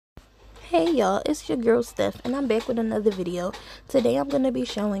Hey y'all, it's your girl Steph and I'm back with another video. Today I'm going to be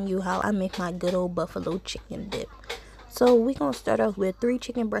showing you how I make my good old buffalo chicken dip. So we're going to start off with 3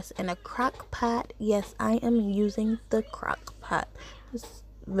 chicken breasts in a crock pot. Yes, I am using the crock pot. It's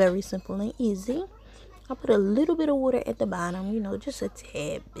very simple and easy. I put a little bit of water at the bottom, just a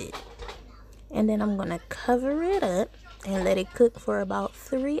tad bit. And then I'm going to cover it up and let it cook for about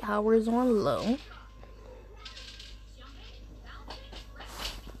 3 hours on low.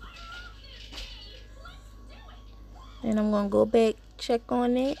 And I'm going to go back, check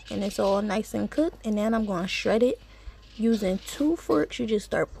on it, and it's all nice and cooked. And then I'm going to shred it using 2 forks. You just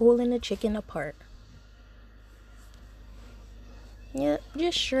start pulling the chicken apart. Yep,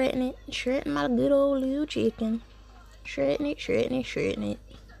 just shredding it. Shredding my good old little chicken. Shredding it, shredding it, shredding it.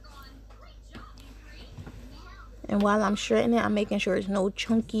 And while I'm shredding it, I'm making sure there's no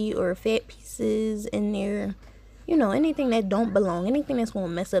chunky or fat pieces in there. Anything that don't belong. Anything that's going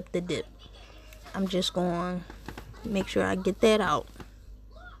to mess up the dip. I'm just going to make sure I get that out.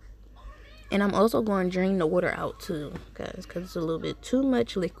 And I'm also going to drain the water out too, guys, because it's a little bit too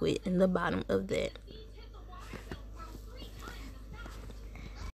much liquid in the bottom of that.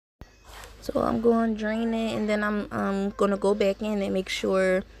 So I'm going to drain it, and then I'm going to go back in and make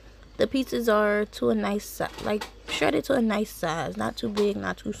sure the pieces are to a nice size, like shredded to a nice size, not too big,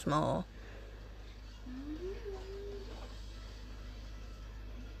 not too small.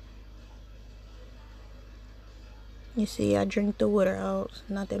 You see, I drink the water out.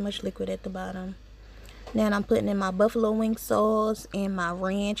 Not that much liquid at the bottom. Then I'm putting in my buffalo wing sauce and my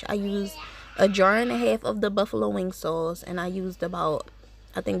ranch. I used a jar and a half of the buffalo wing sauce, and I used about,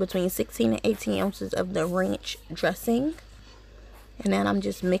 I think, between 16 and 18 ounces of the ranch dressing. And then I'm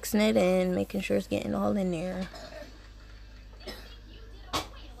just mixing it and making sure it's getting all in there.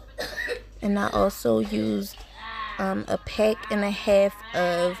 And I also used a pack and a half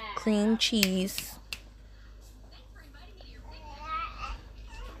of cream cheese.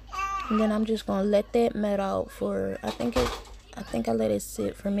 And then I'm just gonna let that melt out for, I think I let it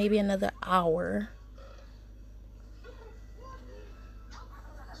sit for maybe another hour.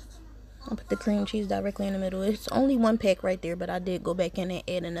 I'll put the cream cheese directly in the middle. It's only 1 pack right there, but I did go back in and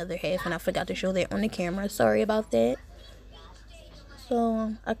add another half, and I forgot to show that on the camera. Sorry about that.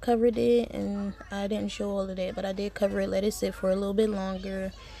 So I covered it, and I didn't show all of that, but I did cover it, let it sit for a little bit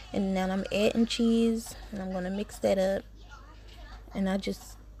longer. And now I'm adding cheese, and I'm gonna mix that up. And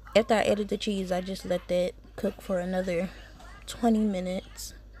after I added the cheese, I just let that cook for another 20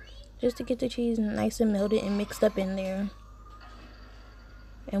 minutes. Just to get the cheese nice and melted and mixed up in there.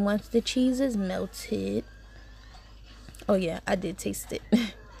 And once the cheese is melted, oh yeah, I did taste it.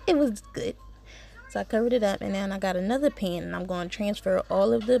 It was good. So I covered it up, and then I got another pan, and I'm going to transfer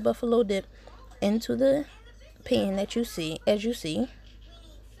all of the buffalo dip into the pan that you see, as you see.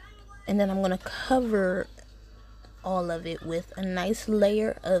 And then I'm going to cover all of it with a nice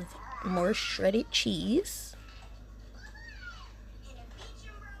layer of more shredded cheese.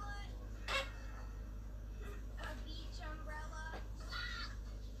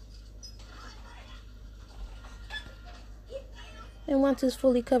 And once it's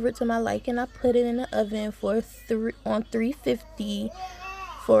fully covered to my liking, I put it in the oven for on 350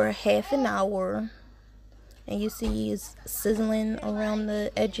 for half an hour. And you see it's sizzling around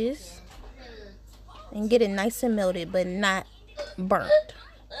the edges. And get it nice and melted, but not burnt.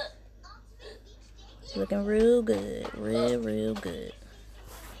 It's looking real good. Real good.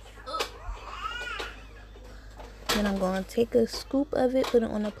 Then I'm going to take a scoop of it, put it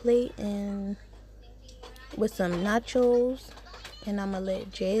on a plate, and with some nachos. And I'm going to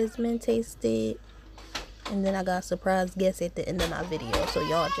let Jasmine taste it. And then I got a surprise guest at the end of my video. So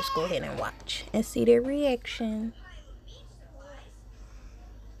y'all just go ahead and watch and see their reaction.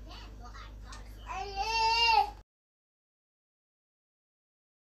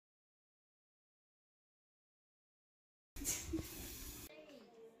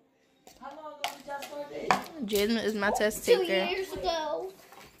 Jasmine is my test taker. 2 years ago.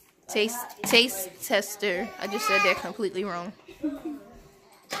 Taste tester. I just said that completely wrong.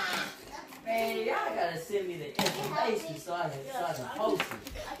 Man, y'all gotta send me the information so I can post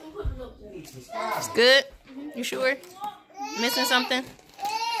it. It's good? You sure? Missing something?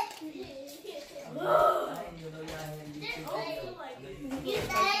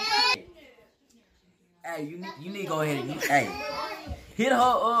 Hey, you need to go ahead and hit her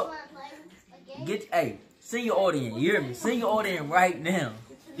up. Send your audience. You hear me? Send your audience right now.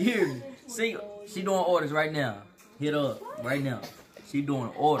 You hear me? She doing orders right now. Hit her up right now. She doing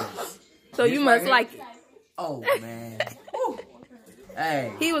orders. So you must like it. Oh man.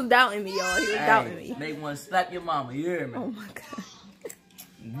 Hey. He was doubting me, y'all. He was doubting me. Make one slap your mama. You hear me? Oh my God.